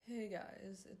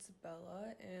guys, it's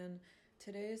Bella, and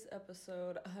today's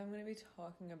episode I'm going to be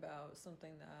talking about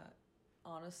something that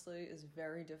honestly is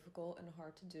very difficult and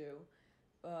hard to do,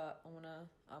 but I want to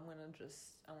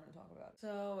talk about it.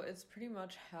 So, it's pretty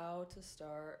much how to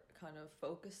start kind of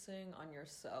focusing on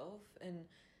yourself and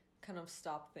kind of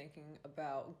stop thinking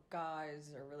about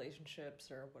guys or relationships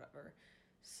or whatever.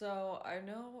 So, I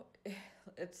know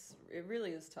it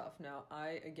really is tough. Now,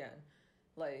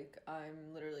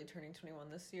 I'm literally turning 21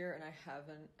 this year, and I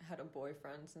haven't had a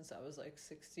boyfriend since I was like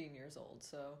 16 years old.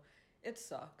 So it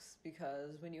sucks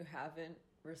because when you haven't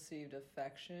received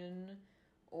affection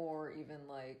or even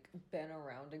like been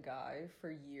around a guy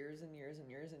for years and years and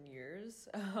years and years,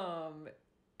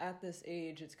 at this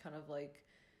age, it's kind of like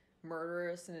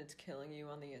murderous and it's killing you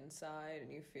on the inside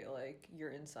and you feel like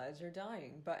your insides are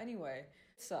dying. But anyway,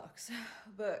 it sucks.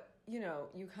 But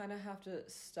you kind of have to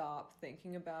stop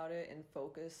thinking about it and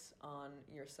focus on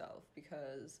yourself,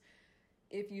 because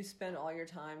if you spend all your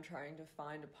time trying to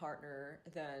find a partner,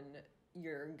 then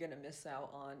you're gonna miss out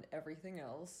on everything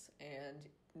else, and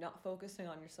not focusing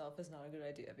on yourself is not a good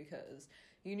idea, because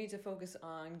you need to focus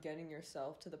on getting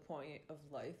yourself to the point of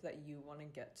life that you want to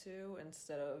get to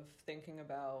instead of thinking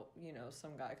about,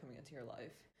 some guy coming into your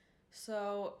life.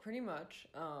 So pretty much,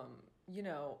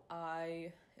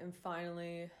 I am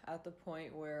finally at the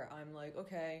point where I'm like,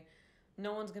 okay,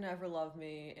 no one's gonna ever love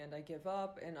me, and I give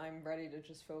up, and I'm ready to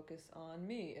just focus on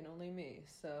me and only me.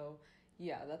 So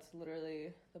yeah, that's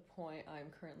literally the point I'm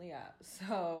currently at.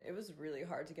 So it was really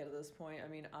hard to get to this point. I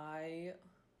mean,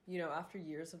 after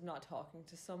years of not talking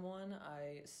to someone,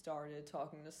 I started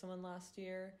talking to someone last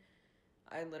year.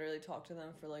 I literally talked to them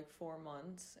for like 4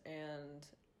 months, and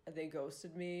they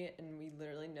ghosted me, and we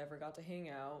literally never got to hang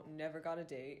out, never got a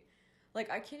date. Like,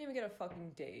 I can't even get a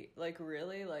fucking date. Like,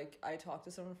 really? Like, I talked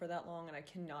to someone for that long, and I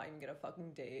cannot even get a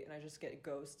fucking date, and I just get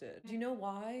ghosted. Do you know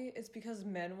why? It's because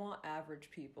men want average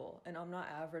people, and I'm not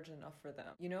average enough for them.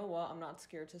 You know what? I'm not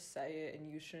scared to say it, and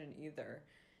you shouldn't either.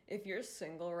 If you're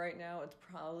single right now, it's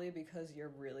probably because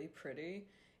you're really pretty,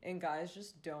 and guys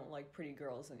just don't like pretty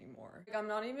girls anymore. Like, I'm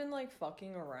not even, like,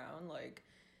 fucking around. Like,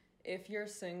 if you're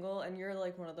single and you're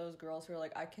like one of those girls who are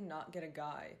like, I cannot get a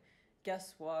guy,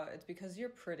 guess what? It's because you're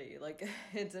pretty. Like,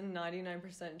 it's a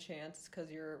 99% chance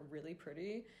because you're really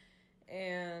pretty.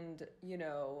 And,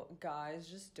 guys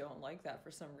just don't like that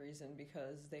for some reason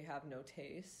because they have no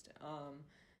taste.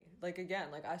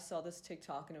 I saw this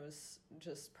TikTok and it was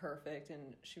just perfect.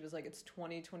 And she was like, it's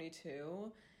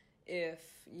 2022. If,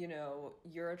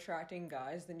 you're attracting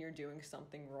guys, then you're doing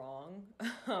something wrong.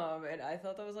 And I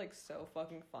thought that was, like, so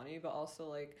fucking funny, but also,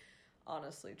 like,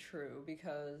 honestly true,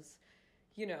 because,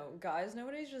 guys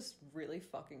nowadays just really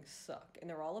fucking suck, and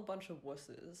they're all a bunch of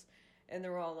wusses, and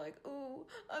they're all like, ooh,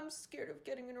 I'm scared of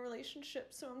getting in a relationship,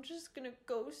 so I'm just gonna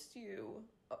ghost you.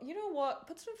 You know what?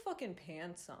 Put some fucking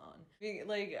pants on.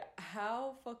 Like,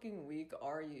 how fucking weak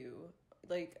are you?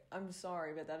 Like, I'm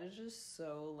sorry, but that is just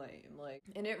so lame. Like,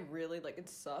 and it really, like, it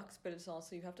sucks, but it's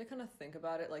also, you have to kind of think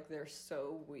about it, like, they're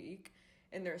so weak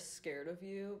and they're scared of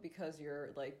you because you're,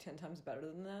 like, 10 times better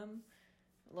than them.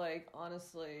 Like,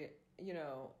 honestly,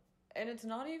 and it's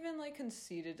not even, like,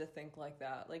 conceited to think like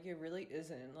that. Like, it really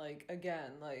isn't. Like,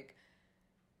 again, like,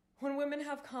 when women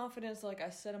have confidence, like I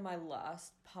said in my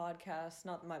last podcast,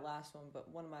 not my last one, but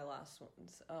one of my last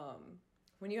ones,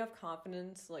 when you have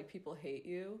confidence, like, people hate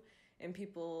you, and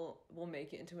people will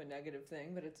make it into a negative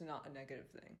thing, but it's not a negative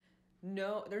thing.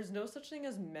 No, there's no such thing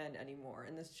as men anymore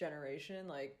in this generation.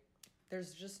 Like,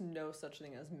 there's just no such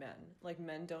thing as men. Like,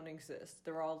 men don't exist.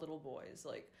 They're all little boys.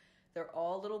 Like, they're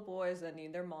all little boys that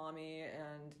need their mommy,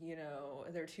 and,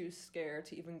 they're too scared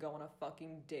to even go on a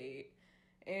fucking date.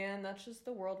 And that's just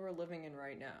the world we're living in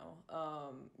right now.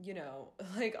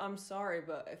 Like, I'm sorry,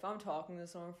 but if I'm talking to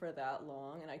someone for that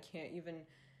long and I can't even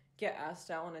get asked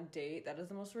out on a date, that is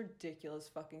the most ridiculous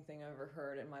fucking thing I've ever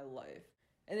heard in my life.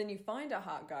 And then you find a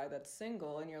hot guy that's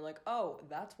single and you're like, oh,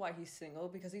 that's why he's single,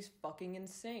 because he's fucking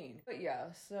insane. But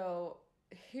yeah, so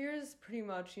here's pretty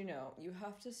much, you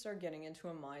have to start getting into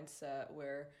a mindset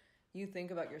where you think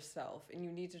about yourself, and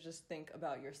you need to just think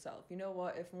about yourself. You know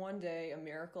what? If one day a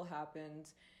miracle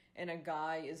happens and a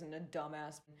guy isn't a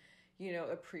dumbass,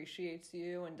 appreciates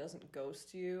you and doesn't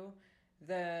ghost you,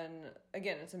 then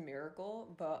again, it's a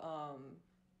miracle, but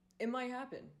it might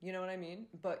happen. You know what I mean?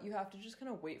 But you have to just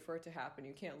kind of wait for it to happen.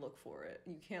 You can't look for it.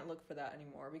 You can't look for that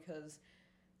anymore, because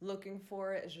looking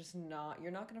for it is just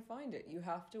you're not going to find it. You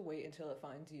have to wait until it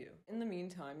finds you. In the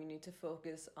meantime, you need to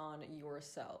focus on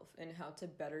yourself and how to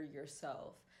better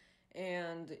yourself.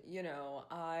 And,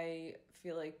 I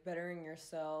feel like bettering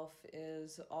yourself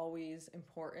is always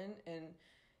important. And,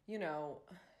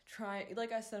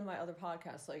 like I said in my other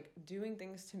podcast, like doing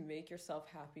things to make yourself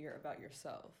happier about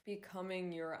yourself,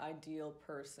 becoming your ideal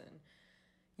person.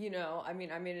 You know, I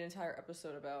mean, I made an entire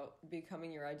episode about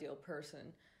becoming your ideal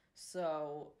person.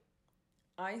 So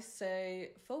I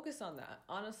say focus on that.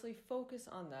 Honestly, focus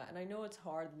on that. And I know it's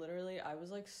hard. Literally, I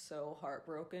was like so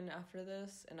heartbroken after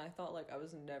this, and I thought like I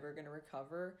was never gonna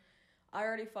recover. I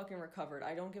already fucking recovered.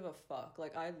 I don't give a fuck.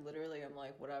 Like, I literally am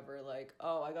like, whatever. Like,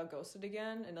 oh, I got ghosted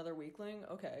again? Another weakling?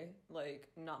 Okay. Like,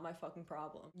 not my fucking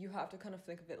problem. You have to kind of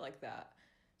think of it like that.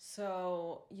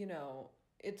 So, you know,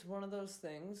 it's one of those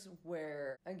things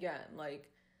where, again,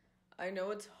 like, I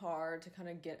know it's hard to kind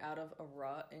of get out of a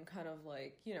rut and kind of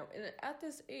like, you know, at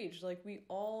this age, like, we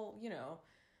all, you know,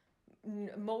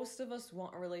 most of us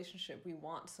want a relationship. We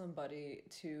want somebody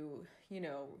to, you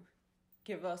know,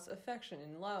 give us affection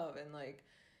and love and like,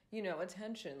 you know,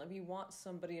 attention. Like, we want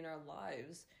somebody in our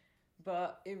lives,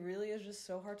 but it really is just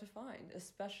so hard to find,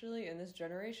 especially in this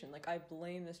generation. Like, I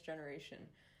blame this generation.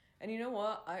 And you know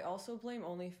what? I also blame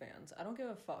OnlyFans. I don't give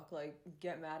a fuck. Like,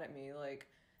 get mad at me. Like,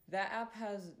 that app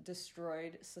has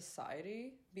destroyed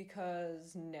society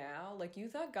because now, like, you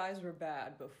thought guys were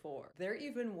bad before. They're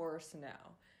even worse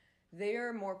now. They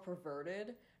are more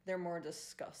perverted. They're more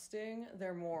disgusting.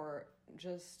 They're more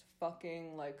just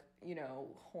fucking, like, you know,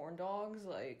 horn dogs.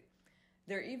 Like,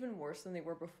 they're even worse than they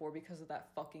were before because of that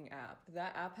fucking app.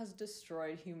 That app has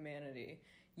destroyed humanity.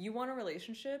 You want a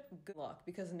relationship? Good luck,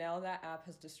 because now that app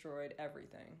has destroyed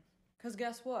everything. Because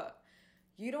guess what?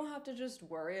 You don't have to just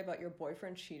worry about your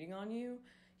boyfriend cheating on you.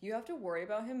 You have to worry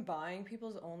about him buying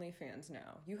people's OnlyFans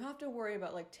now. You have to worry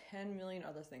about like 10 million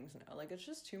other things now. Like, it's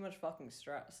just too much fucking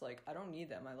stress. Like, I don't need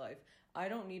that in my life. I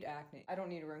don't need acne. I don't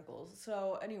need wrinkles.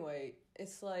 So anyway,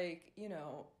 it's like, you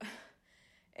know,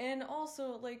 and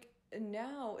also like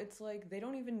now it's like they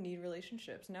don't even need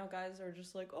relationships. Now guys are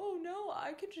just like, oh no,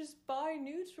 I could just buy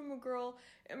nudes from a girl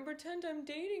and pretend I'm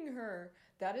dating her.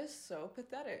 That is so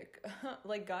pathetic.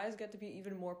 Like, guys get to be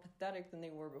even more pathetic than they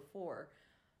were before.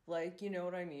 Like, you know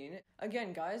what I mean?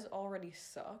 Again, guys already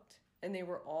sucked and they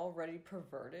were already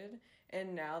perverted,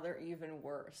 and now they're even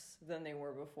worse than they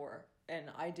were before. And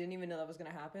I didn't even know that was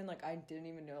gonna happen. Like, I didn't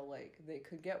even know, like, they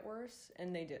could get worse,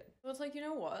 and they did. So it's like, you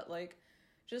know what? Like,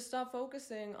 just stop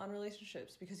focusing on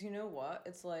relationships, because you know what?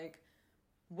 It's like,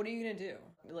 what are you gonna do?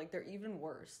 Like, they're even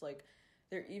worse. Like,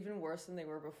 they're even worse than they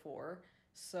were before.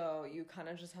 So you kind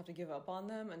of just have to give up on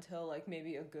them until, like,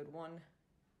 maybe a good one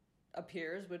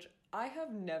appears, which I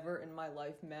have never in my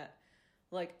life met.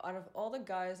 Like, out of all the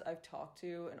guys I've talked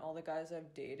to and all the guys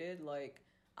I've dated, like,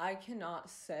 I cannot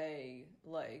say,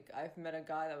 like, I've met a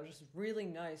guy that was just really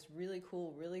nice, really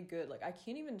cool, really good. Like, I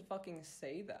can't even fucking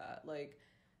say that. Like,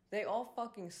 they all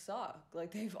fucking suck.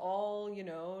 Like, they've all, you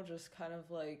know, just kind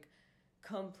of, like,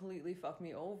 completely fucked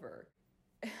me over.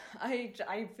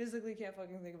 I physically can't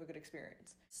fucking think of a good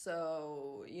experience.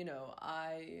 So, you know,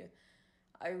 I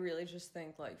really just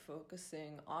think like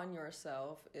focusing on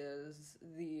yourself is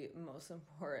the most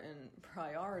important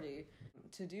priority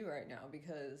to do right now,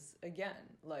 because again,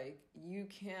 like, you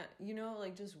can't, you know,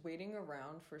 like, just waiting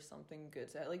around for something good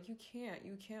to, like, you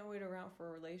can't wait around for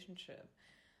a relationship.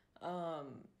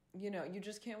 You know, you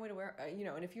just can't wait to wear, you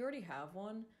know, and if you already have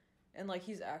one and like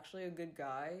he's actually a good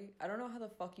guy, I don't know how the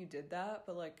fuck you did that,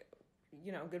 but like,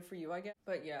 you know, good for you, I guess.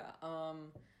 But yeah,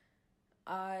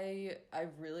 I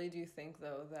really do think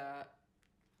though that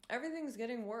everything's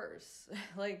getting worse.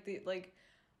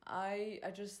 I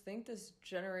just think this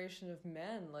generation of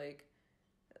men, like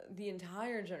the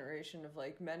entire generation of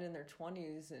like men in their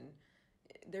 20s, and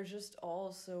they're just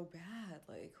all so bad.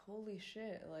 Like, holy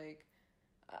shit. Like,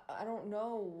 I don't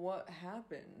know what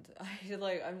happened.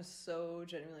 I'm so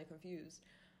genuinely confused.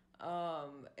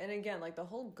 And again, like, the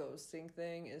whole ghosting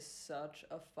thing is such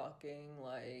a fucking,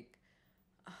 like,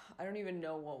 I don't even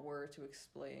know what word to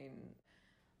explain.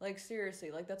 Like,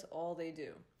 seriously, like, that's all they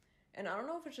do. And I don't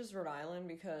know if it's just Rhode Island,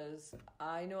 because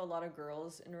I know a lot of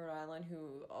girls in Rhode Island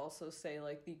who also say,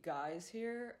 like, the guys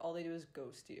here, all they do is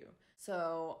ghost you.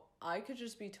 So I could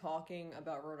just be talking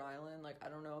about Rhode Island. Like, I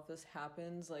don't know if this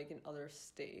happens, like, in other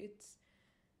states,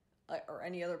 like, or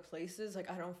any other places.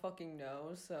 Like, I don't fucking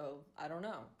know. So I don't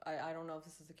know. I don't know if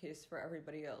this is the case for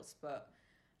everybody else. But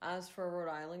as for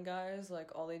Rhode Island guys, like,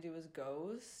 all they do is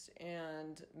ghost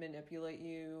and manipulate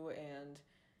you and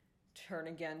turn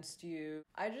against you.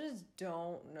 I just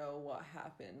don't know what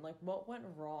happened. Like, what went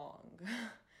wrong?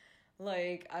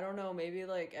 Like, I don't know, maybe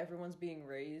like everyone's being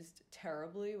raised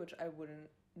terribly, which I wouldn't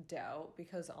doubt,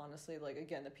 because honestly, like,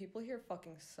 again, the people here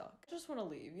fucking suck. I just want to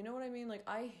leave, you know what I mean? Like,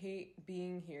 I hate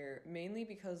being here mainly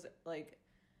because like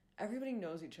everybody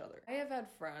knows each other. I have had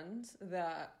friends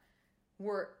that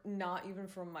were not even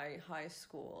from my high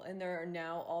school, and they're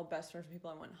now all best friends with people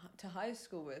I went to high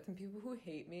school with, and people who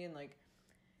hate me, and like,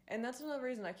 and that's another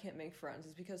reason I can't make friends,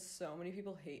 is because so many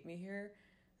people hate me here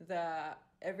that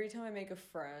every time I make a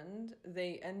friend,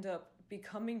 they end up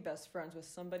becoming best friends with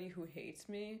somebody who hates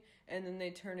me, and then they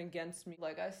turn against me.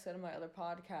 Like I said in my other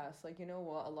podcast, like, you know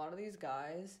what, a lot of these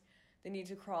guys, they need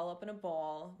to crawl up in a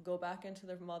ball, go back into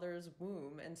their mother's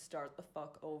womb, and start the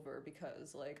fuck over,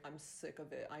 because, like, I'm sick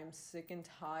of it. I am sick and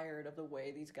tired of the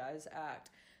way these guys act.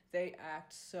 They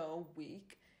act so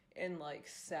weak and, like,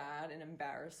 sad and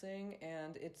embarrassing,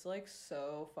 and it's, like,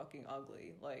 so fucking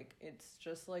ugly. Like, it's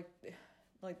just, like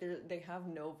they have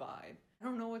no vibe. I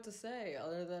don't know what to say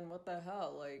other than what the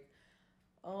hell, like,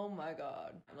 oh my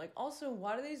god. Like, also,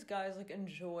 why do these guys, like,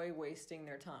 enjoy wasting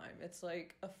their time? It's,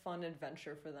 like, a fun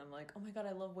adventure for them. Like, oh my god,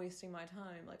 I love wasting my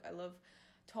time. Like, I love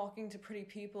talking to pretty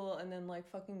people and then, like,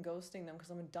 fucking ghosting them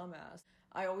because I'm a dumbass.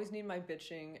 I always need my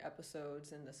bitching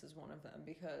episodes, and this is one of them,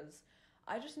 because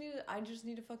I just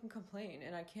need to fucking complain,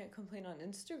 and I can't complain on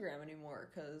Instagram anymore,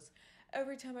 because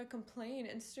every time I complain,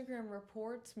 Instagram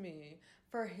reports me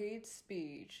for hate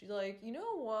speech. Like, you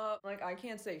know what? Like, I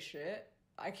can't say shit.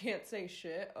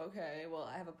 Okay, well,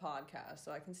 I have a podcast,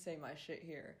 so I can say my shit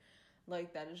here.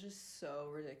 Like, that is just so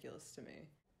ridiculous to me.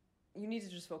 You need to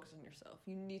just focus on yourself.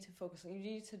 You need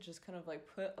to just kind of, like,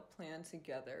 put a plan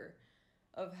together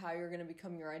of how you're going to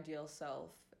become your ideal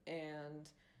self. And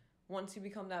once you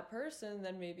become that person,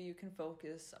 then maybe you can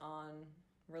focus on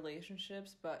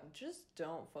relationships, but just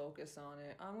don't focus on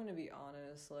it. I'm going to be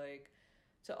honest, like,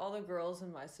 to all the girls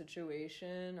in my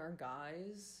situation, or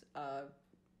guys,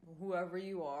 whoever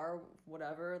you are,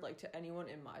 whatever, like, to anyone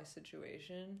in my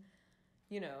situation,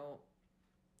 you know,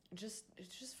 just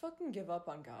fucking give up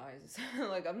on guys.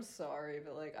 Like, I'm sorry,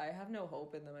 but, like, I have no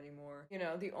hope in them anymore. You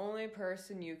know, the only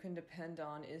person you can depend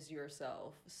on is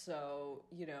yourself. So,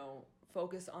 you know,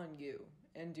 focus on you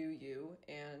and do you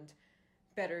and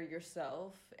better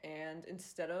yourself. And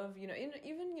instead of, you know,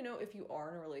 even, you know, if you are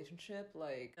in a relationship,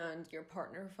 like, and your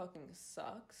partner fucking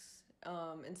sucks,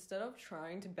 instead of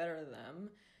trying to better them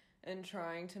and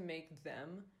trying to make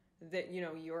them that, you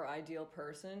know, your ideal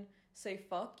person, say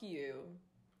fuck you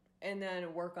and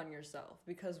then work on yourself,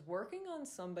 because working on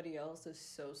somebody else is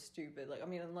so stupid. Like, I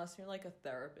mean, unless you're like a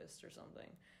therapist or something,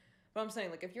 but I'm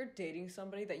saying, like, if you're dating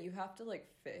somebody that you have to, like,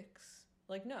 fix,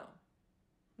 like, no,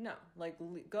 like,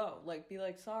 go, like, be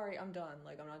like, sorry, I'm done,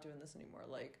 like, I'm not doing this anymore.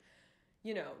 Like,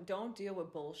 you know, don't deal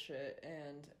with bullshit,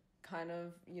 and kind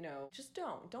of, you know, just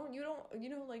you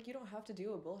know, like, you don't have to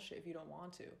deal with bullshit if you don't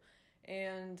want to.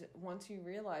 And once you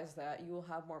realize that, you will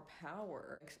have more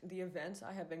power. The events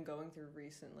I have been going through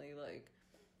recently, like,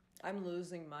 I'm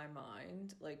losing my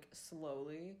mind, like,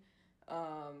 slowly.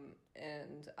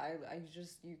 And I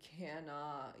just, you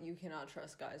cannot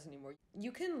trust guys anymore.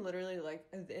 You can literally, like,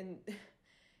 and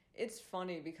it's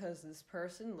funny because this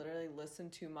person literally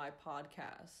listened to my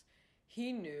podcast.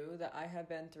 He knew that I have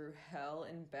been through hell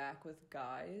and back with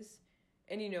guys.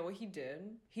 And you know what he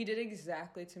did? He did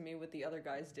exactly to me what the other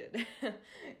guys did.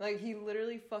 Like, he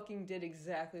literally fucking did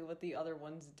exactly what the other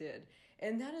ones did.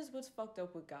 And that is what's fucked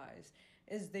up with guys,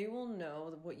 is they will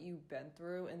know what you've been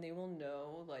through, and they will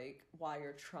know, like, why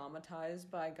you're traumatized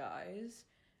by guys.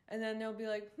 And then they'll be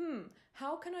like,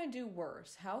 how can I do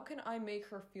worse? How can I make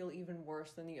her feel even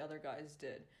worse than the other guys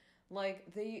did?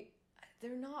 Like,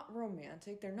 they're not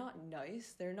romantic, they're not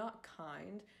nice, they're not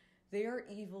kind. They are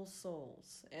evil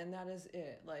souls, and that is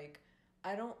it. Like,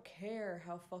 I don't care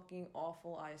how fucking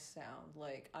awful I sound.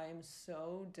 Like, I am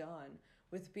so done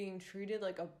with being treated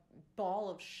like a ball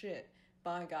of shit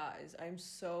by guys. I'm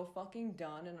so fucking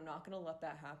done, and I'm not gonna let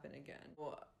that happen again.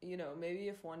 Well, you know, maybe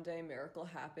if one day a miracle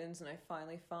happens and I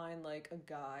finally find, like, a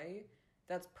guy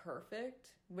that's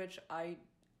perfect, which I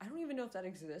don't even know if that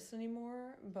exists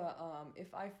anymore, but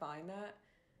if I find that,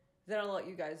 then I'll let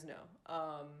you guys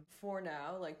know. For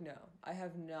now, like, no, I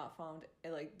have not found,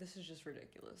 like, this is just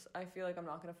ridiculous. I feel like I'm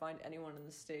not gonna find anyone in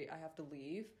the state. I have to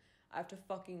leave. I have to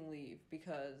fucking leave,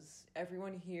 because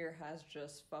everyone here has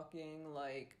just fucking,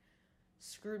 like,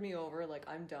 screwed me over. Like,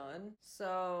 I'm done.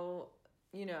 So,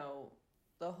 you know,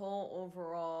 the whole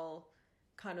overall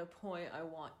kind of point I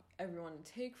want everyone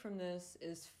to take from this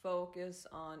is focus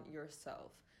on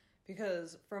yourself.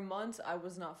 Because for months, I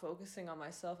was not focusing on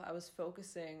myself. I was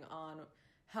focusing on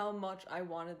how much I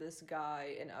wanted this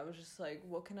guy. And I was just like,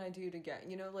 what can I do to get,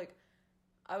 you know, like,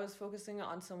 I was focusing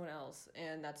on someone else,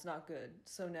 and that's not good.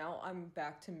 So now I'm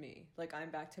back to me. Like, I'm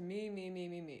back to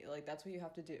me. Like, that's what you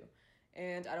have to do.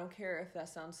 And I don't care if that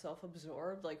sounds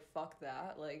self-absorbed. Like, fuck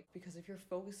that. Like, because if you're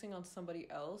focusing on somebody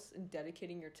else and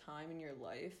dedicating your time in your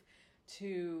life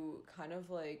to kind of,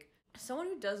 like, someone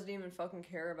who doesn't even fucking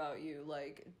care about you,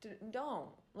 like, don't.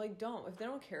 Like, don't. If they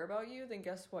don't care about you, then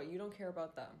guess what? You don't care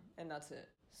about them. And that's it.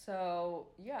 So,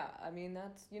 yeah, I mean,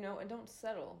 that's, and don't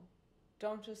settle.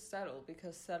 Don't just settle,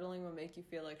 because settling will make you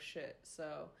feel like shit.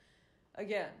 So,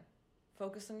 again,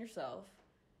 focus on yourself.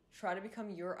 Try to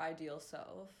become your ideal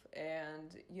self.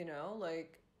 And,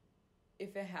 like,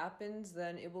 if it happens,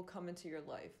 then it will come into your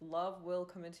life. Love will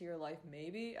come into your life,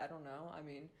 maybe. I don't know. I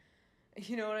mean,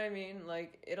 you know what I mean?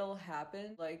 Like, it'll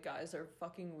happen. Like, guys are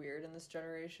fucking weird in this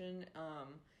generation.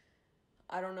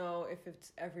 I don't know if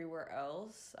it's everywhere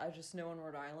else. I just know in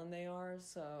Rhode Island they are.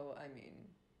 So, I mean,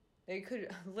 they could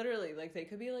literally, like, they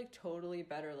could be, like, totally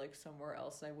better, like, somewhere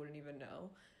else and I wouldn't even know.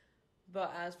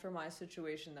 But as for my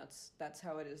situation, that's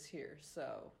how it is here.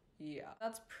 So, yeah.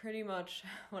 That's pretty much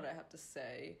what I have to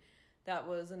say. That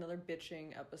was another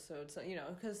bitching episode. So,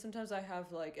 because sometimes I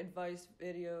have, like, advice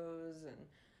videos and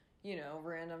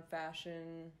random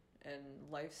fashion and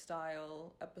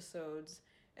lifestyle episodes.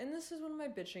 And this is one of my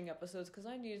bitching episodes because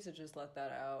I needed to just let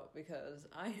that out because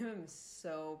I am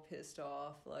so pissed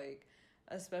off, like,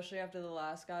 especially after the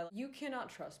last guy. You cannot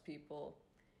trust people.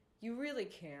 You really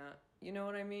can't. You know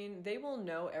what I mean? They will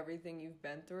know everything you've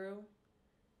been through,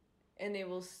 and they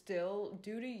will still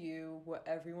do to you what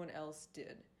everyone else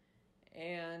did.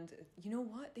 And you know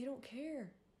what? They don't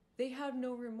care. They have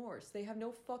no remorse. They have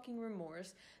no fucking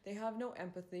remorse. They have no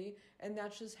empathy, and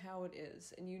that's just how it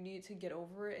is. And you need to get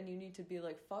over it, and you need to be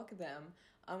like, fuck them.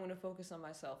 I'm going to focus on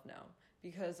myself now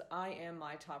because I am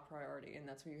my top priority, and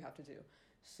that's what you have to do.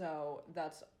 So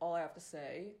that's all I have to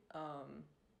say.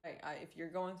 If you're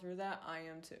going through that, I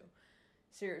am too.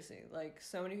 Seriously, like,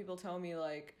 so many people tell me,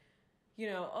 like,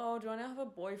 oh, do I not have a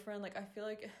boyfriend? Like, I feel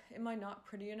like, am I not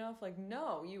pretty enough? Like,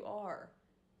 no, you are.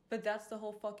 But that's the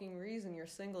whole fucking reason you're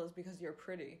single is because you're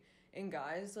pretty. And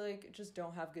guys, like, just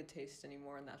don't have good taste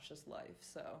anymore, and that's just life.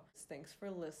 So, thanks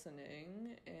for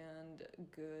listening, and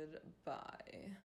goodbye.